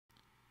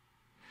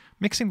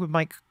Mixing with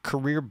Mike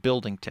career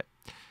building tip.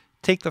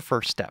 Take the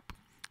first step.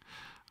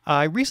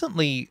 I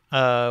recently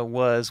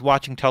was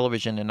watching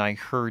television and I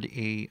heard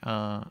a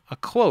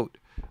quote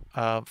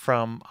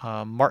from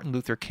Martin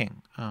Luther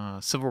King,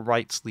 civil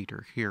rights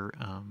leader here.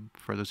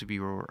 For those of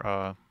you who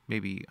are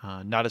maybe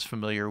not as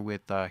familiar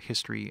with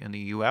history in the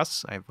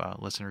U.S., I have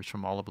listeners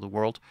from all over the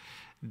world.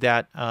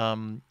 That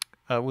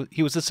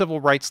he was a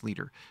civil rights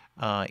leader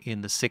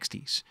in the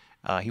 60s.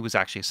 He was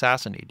actually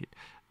assassinated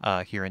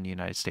here in the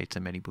United States,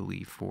 and many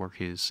believe for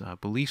his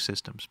belief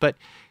systems. But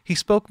he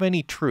spoke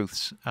many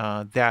truths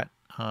that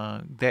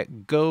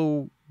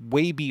go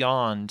way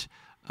beyond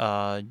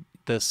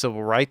the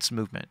civil rights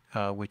movement,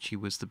 which he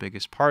was the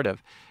biggest part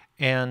of,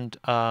 and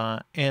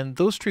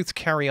those truths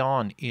carry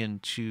on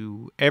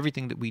into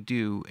everything that we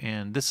do,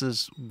 and this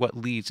is what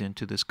leads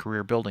into this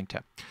career building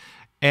tip.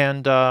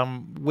 And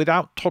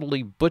without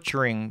totally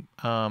butchering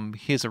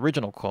his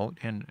original quote,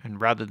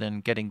 and rather than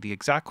getting the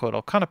exact quote,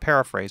 I'll kind of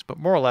paraphrase, but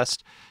more or less,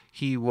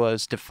 he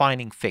was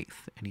defining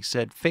faith. And he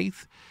said,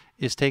 faith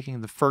is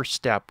taking the first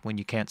step when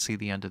you can't see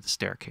the end of the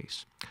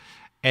staircase.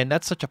 And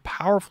that's such a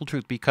powerful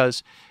truth,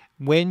 because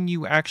when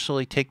you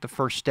actually take the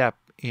first step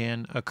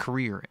in a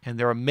career, and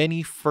there are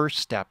many first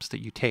steps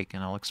that you take,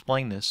 and I'll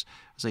explain this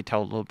as I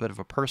tell a little bit of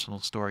a personal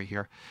story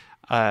here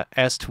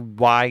as to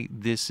why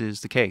this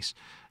is the case.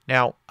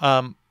 Now,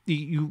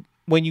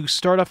 when you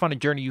start off on a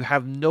journey, you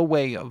have no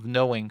way of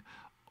knowing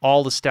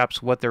all the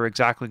steps, what they're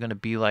exactly going to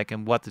be like,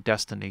 and what the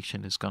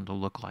destination is going to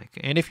look like.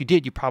 And if you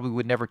did, you probably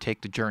would never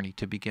take the journey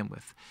to begin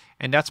with.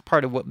 And that's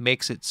part of what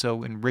makes it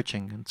so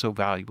enriching and so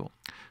valuable.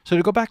 So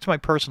to go back to my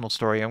personal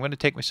story, I'm going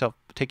to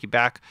take you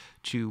back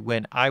to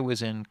when I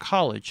was in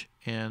college,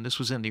 and this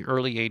was in the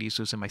early 80s. It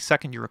was in my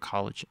second year of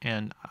college,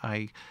 and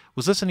I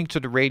was listening to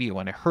the radio,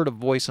 and I heard a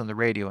voice on the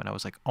radio, and I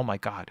was like, oh my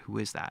God, who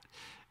is that?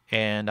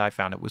 And I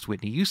found it was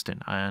Whitney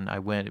Houston, and I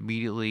went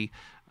immediately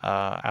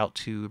out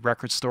to a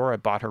record store. I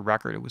bought her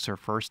record. It was her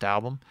first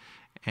album,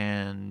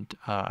 and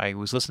I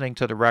was listening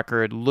to the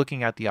record,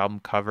 looking at the album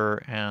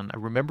cover, and I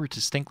remember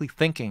distinctly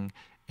thinking,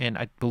 and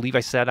I believe I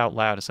said out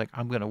loud, it's like,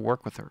 I'm going to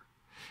work with her.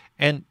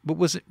 And what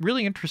was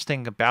really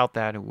interesting about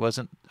that, it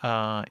wasn't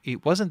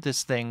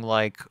this thing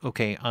like,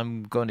 okay,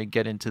 I'm going to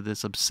get into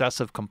this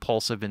obsessive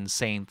compulsive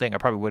insane thing. I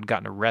probably would have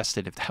gotten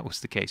arrested if that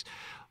was the case.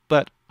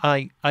 But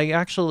I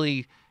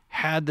actually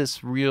had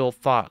this real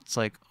thought. It's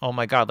like, oh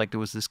my God, like there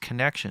was this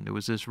connection. There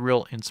was this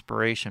real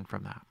inspiration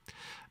from that.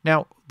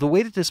 Now, the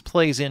way that this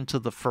plays into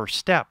the first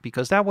step,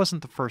 because that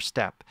wasn't the first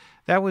step,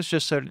 that was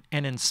just an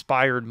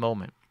inspired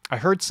moment. I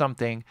heard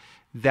something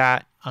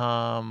that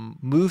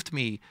moved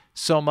me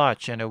so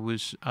much, and I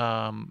was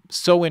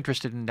so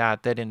interested in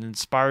that it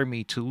inspired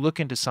me to look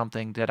into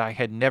something that I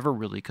had never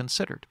really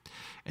considered.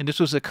 And this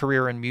was a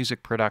career in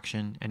music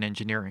production and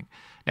engineering.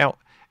 Now,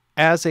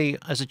 as a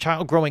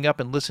child growing up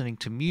and listening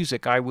to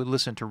music, I would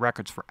listen to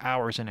records for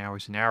hours and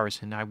hours and hours,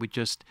 and I would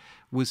just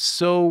was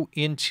so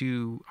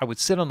into. I would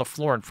sit on the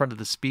floor in front of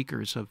the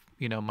speakers of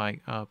my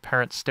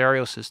parents'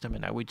 stereo system,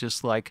 and I would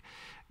just like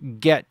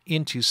get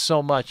into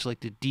so much,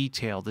 like the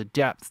detail, the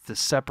depth, the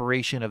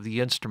separation of the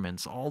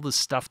instruments, all the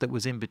stuff that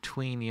was in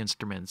between the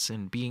instruments,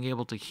 and being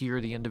able to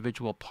hear the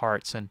individual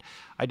parts. And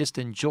I just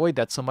enjoyed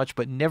that so much,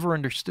 but never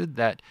understood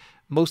that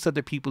most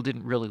other people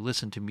didn't really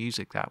listen to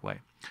music that way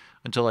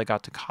until I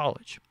got to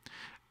college.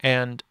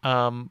 And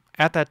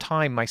at that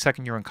time, my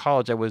second year in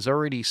college, I was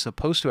already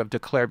supposed to have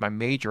declared my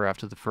major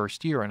after the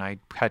first year, and I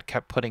had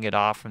kept putting it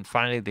off. And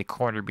finally, they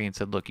cornered me and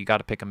said, look, you got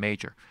to pick a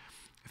major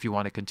if you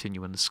want to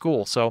continue in the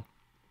school. So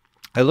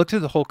I looked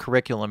through the whole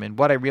curriculum, and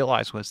what I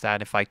realized was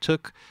that if I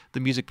took the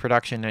music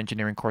production and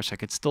engineering course, I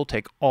could still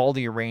take all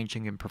the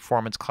arranging and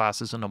performance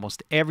classes and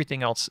almost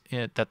everything else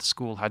that the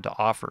school had to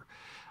offer.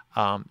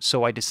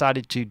 So I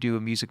decided to do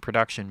a music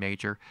production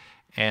major.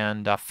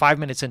 And 5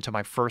 minutes into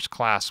my first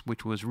class,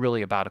 which was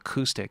really about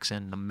acoustics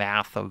and the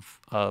math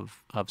of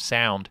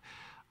sound,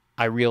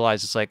 I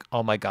realized it's like,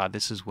 oh my God,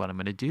 this is what I'm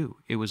going to do.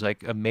 It was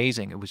like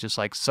amazing. It was just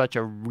like such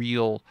a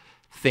real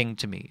thing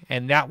to me.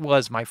 And that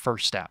was my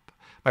first step.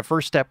 My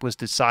first step was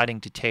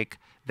deciding to take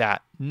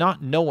that,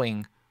 not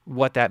knowing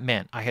what that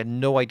meant. I had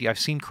no idea. I've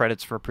seen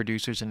credits for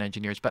producers and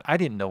engineers, but I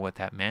didn't know what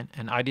that meant.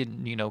 And I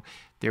didn't,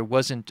 there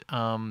wasn't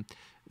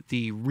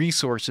the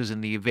resources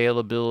and the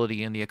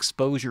availability and the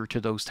exposure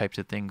to those types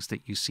of things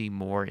that you see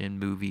more in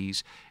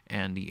movies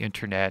and the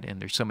internet.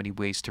 And there's so many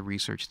ways to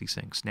research these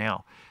things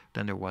now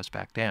than there was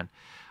back then.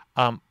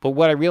 But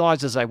what I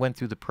realized as I went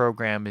through the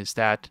program is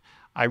that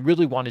I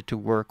really wanted to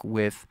work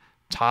with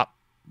top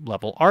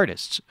level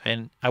artists.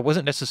 And I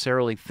wasn't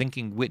necessarily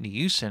thinking Whitney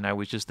Houston. I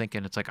was just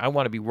thinking, it's like, I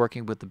want to be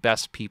working with the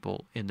best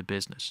people in the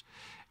business.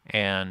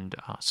 And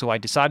so I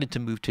decided to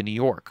move to New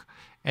York.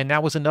 And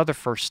that was another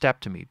first step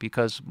to me,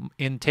 because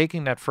in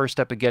taking that first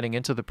step of getting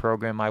into the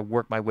program, I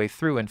worked my way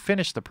through and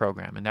finished the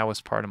program, and that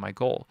was part of my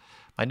goal.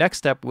 My next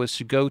step was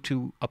to go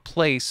to a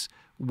place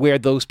where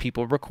those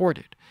people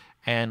recorded.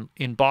 And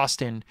in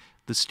Boston,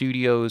 the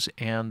studios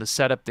and the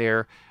setup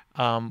there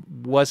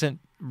wasn't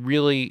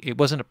really, it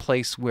wasn't a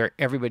place where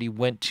everybody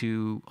went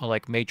to,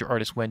 like major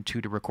artists went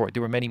to record.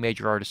 There were many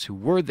major artists who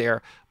were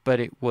there, but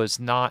it was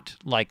not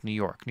like New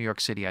York. New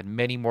York City had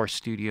many more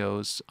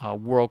studios,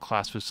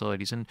 world-class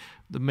facilities, and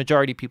the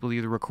majority of people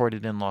either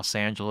recorded in Los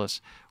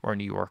Angeles or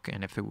New York,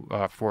 and if it,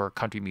 for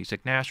country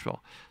music,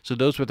 Nashville. So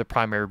those were the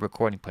primary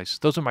recording places.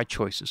 Those are my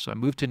choices. So I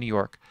moved to New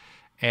York,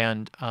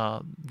 and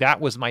that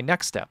was my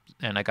next step.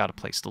 And I got a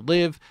place to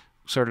live,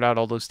 sorted out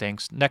all those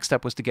things. Next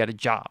step was to get a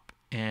job,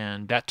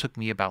 and that took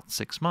me about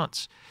 6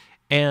 months.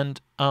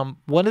 And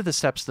one of the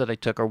steps that I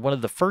took, or one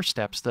of the first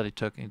steps that I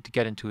took to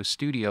get into a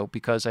studio,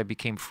 because I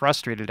became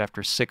frustrated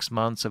after 6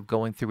 months of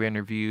going through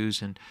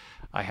interviews, and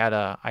I had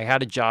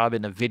a job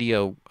in a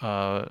video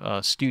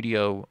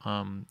studio,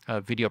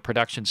 a video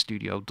production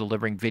studio,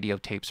 delivering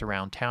videotapes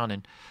around town,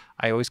 and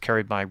I always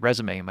carried my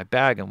resume in my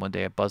bag. And one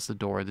day I buzzed the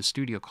door of the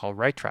studio called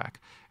Right Track,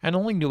 and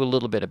only knew a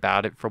little bit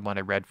about it from what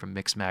I read from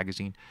Mix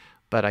Magazine.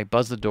 But I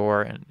buzzed the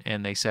door,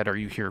 and they said, "Are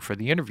you here for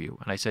the interview?"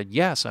 And I said,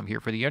 "Yes, I'm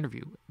here for the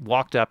interview."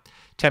 Walked up.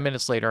 10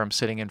 minutes later, I'm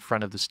sitting in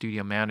front of the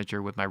studio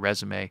manager with my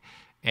resume,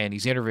 and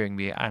he's interviewing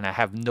me, and I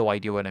have no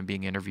idea what I'm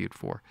being interviewed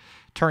for.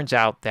 Turns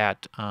out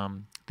that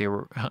they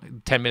were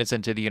 10 minutes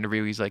into the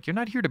interview. He's like, "You're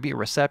not here to be a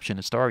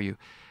receptionist, are you?"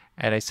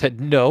 And I said,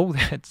 "No,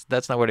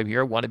 that's not what I'm here.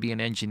 I want to be an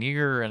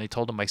engineer." And I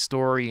told him my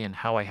story and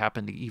how I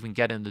happened to even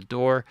get in the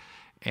door.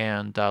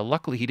 And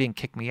luckily, he didn't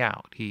kick me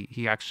out.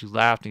 He actually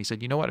laughed, and he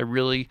said, "You know what? I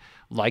really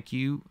like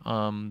you,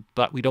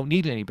 but we don't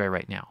need anybody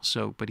right now."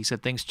 So, but he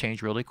said things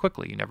change really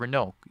quickly. You never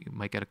know. You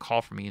might get a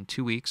call from me in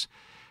 2 weeks.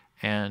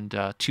 And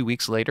 2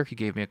 weeks later, he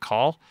gave me a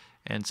call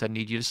and said,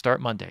 "Need you to start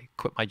Monday."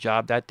 Quit my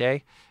job that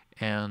day,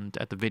 and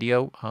at the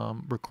video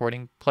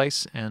recording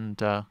place,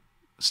 and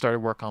started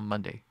work on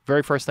Monday.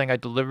 Very first thing I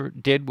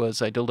did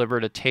was I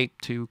delivered a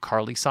tape to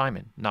Carly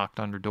Simon. Knocked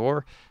on her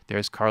door.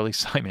 There's Carly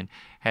Simon.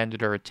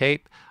 Handed her a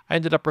tape. I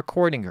ended up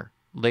recording her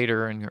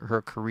later in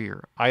her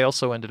career. I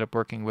also ended up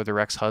working with her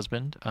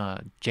ex-husband,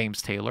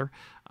 James Taylor.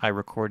 I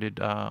recorded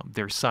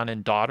their son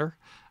and daughter,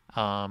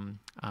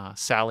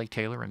 Sally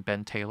Taylor and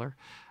Ben Taylor.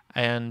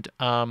 And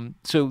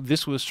so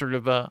this was sort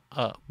of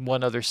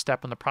one other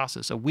step in the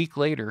process. A week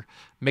later,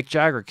 Mick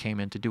Jagger came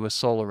in to do a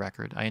solo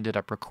record. I ended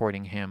up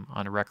recording him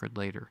on a record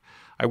later.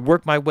 I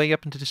worked my way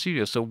up into the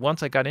studio. So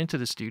once I got into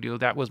the studio,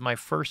 that was my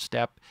first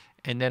step.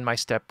 And then my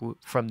step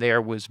from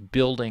there was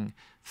building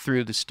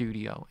through the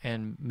studio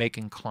and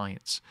making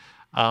clients.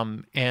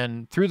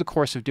 And through the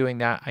course of doing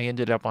that, I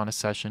ended up on a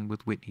session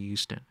with Whitney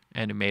Houston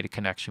and made a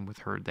connection with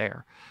her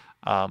there.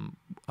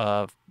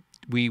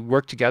 We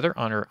worked together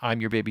on her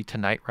 "I'm Your Baby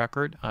Tonight"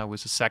 record. I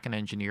was a second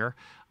engineer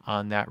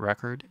on that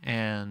record,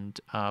 and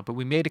but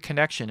we made a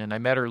connection, and I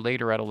met her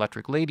later at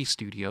Electric Lady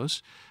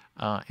Studios.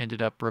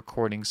 Ended up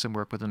recording some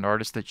work with an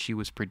artist that she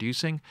was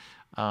producing.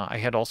 I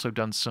had also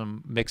done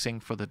some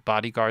mixing for the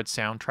Bodyguard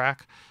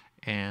soundtrack,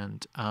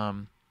 and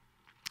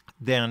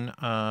then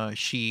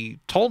she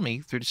told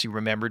me, she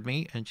remembered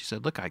me, and she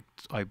said, "Look,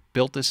 I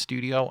built this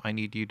studio. I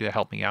need you to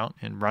help me out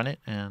and run it."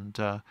 And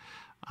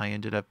I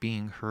ended up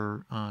being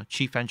her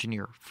chief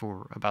engineer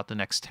for about the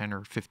next 10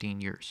 or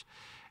 15 years.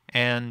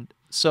 And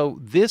so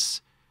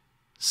this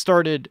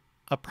started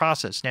a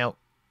process. Now,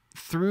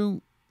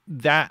 through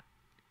that,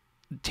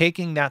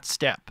 taking that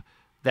step,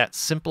 that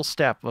simple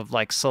step of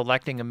like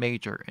selecting a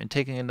major and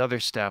taking another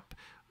step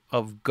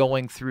of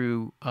going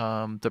through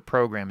the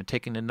program and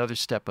taking another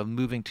step of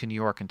moving to New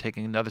York and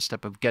taking another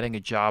step of getting a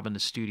job in the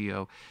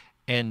studio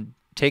and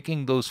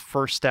taking those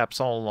first steps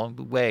all along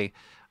the way,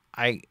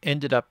 I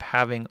ended up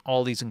having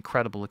all these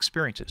incredible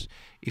experiences.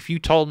 If you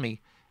told me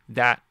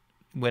that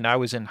when I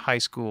was in high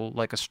school,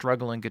 like a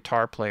struggling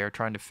guitar player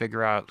trying to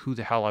figure out who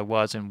the hell I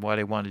was and what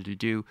I wanted to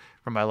do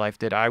for my life,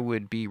 that I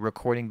would be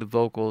recording the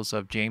vocals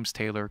of James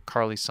Taylor,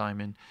 Carly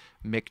Simon,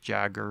 Mick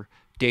Jagger,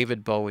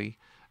 David Bowie,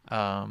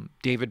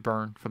 David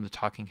Byrne from the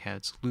Talking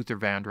Heads, Luther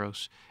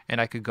Vandross,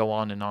 and I could go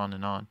on and on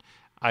and on,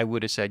 I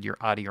would have said, "You're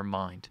out of your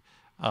mind."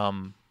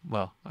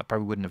 Well, I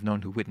probably wouldn't have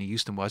known who Whitney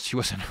Houston was. She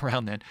wasn't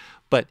around then.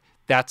 But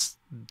that's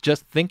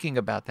just thinking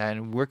about that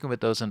and working with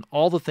those, and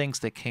all the things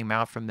that came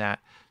out from that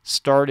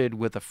started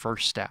with the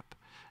first step.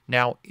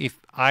 Now, if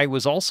I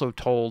was also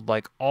told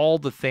like all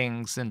the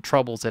things and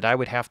troubles that I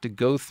would have to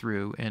go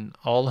through and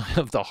all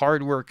of the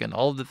hard work and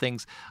all of the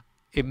things,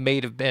 it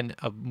may have been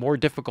a more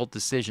difficult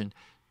decision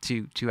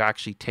to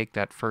actually take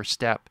that first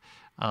step.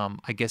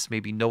 I guess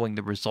maybe knowing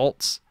the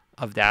results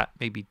of that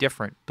may be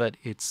different, but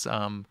it's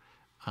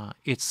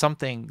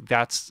something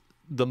that's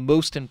the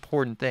most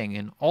important thing.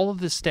 And all of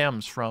this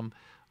stems from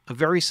a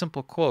very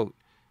simple quote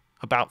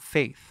about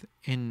faith.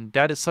 And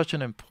that is such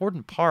an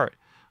important part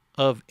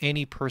of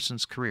any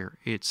person's career.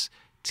 It's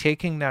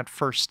taking that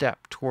first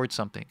step towards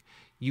something.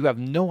 You have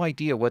no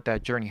idea what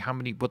that journey,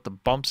 what the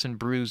bumps and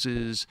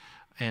bruises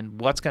and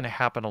what's going to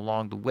happen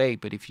along the way.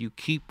 But if you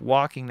keep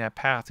walking that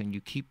path and you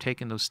keep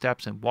taking those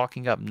steps and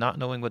walking up, not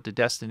knowing what the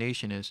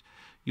destination is,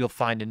 you'll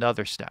find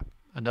another step,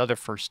 another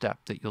first step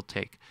that you'll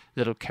take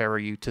that'll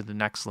carry you to the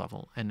next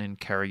level, and then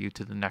carry you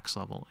to the next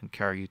level, and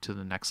carry you to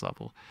the next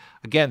level.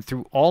 Again,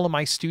 through all of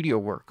my studio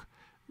work,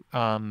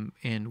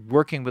 in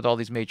working with all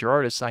these major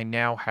artists, I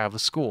now have a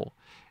school,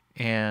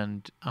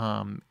 and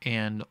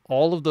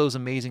all of those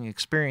amazing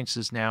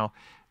experiences now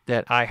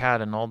that I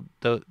had, and all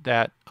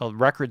that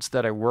records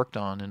that I worked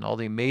on, and all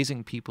the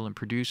amazing people and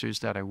producers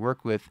that I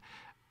work with.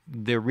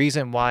 The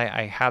reason why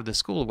I have the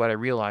school, what I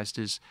realized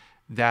is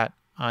that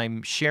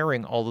I'm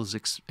sharing all those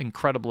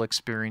incredible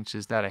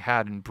experiences that I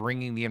had, and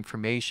bringing the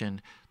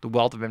information, the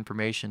wealth of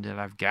information that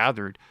I've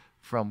gathered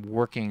from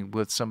working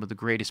with some of the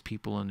greatest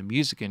people in the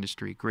music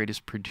industry,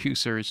 greatest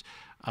producers,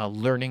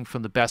 learning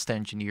from the best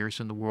engineers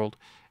in the world.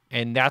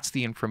 And that's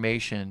the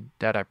information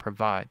that I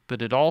provide.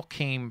 But it all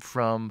came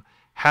from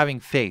having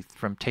faith,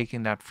 from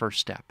taking that first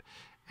step.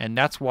 And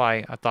that's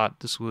why I thought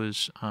this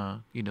was,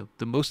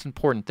 the most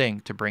important thing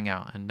to bring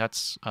out. And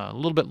that's a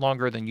little bit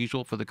longer than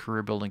usual for the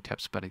career building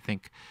tips, but I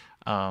think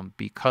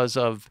because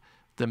of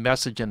the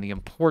message and the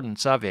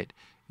importance of it,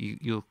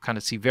 you'll kind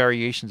of see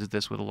variations of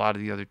this with a lot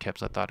of the other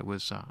tips. I thought it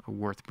was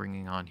worth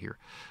bringing on here,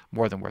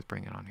 more than worth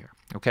bringing on here.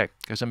 Okay,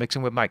 guys, I'm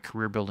mixing with my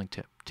career building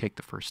tip. Take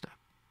the first step.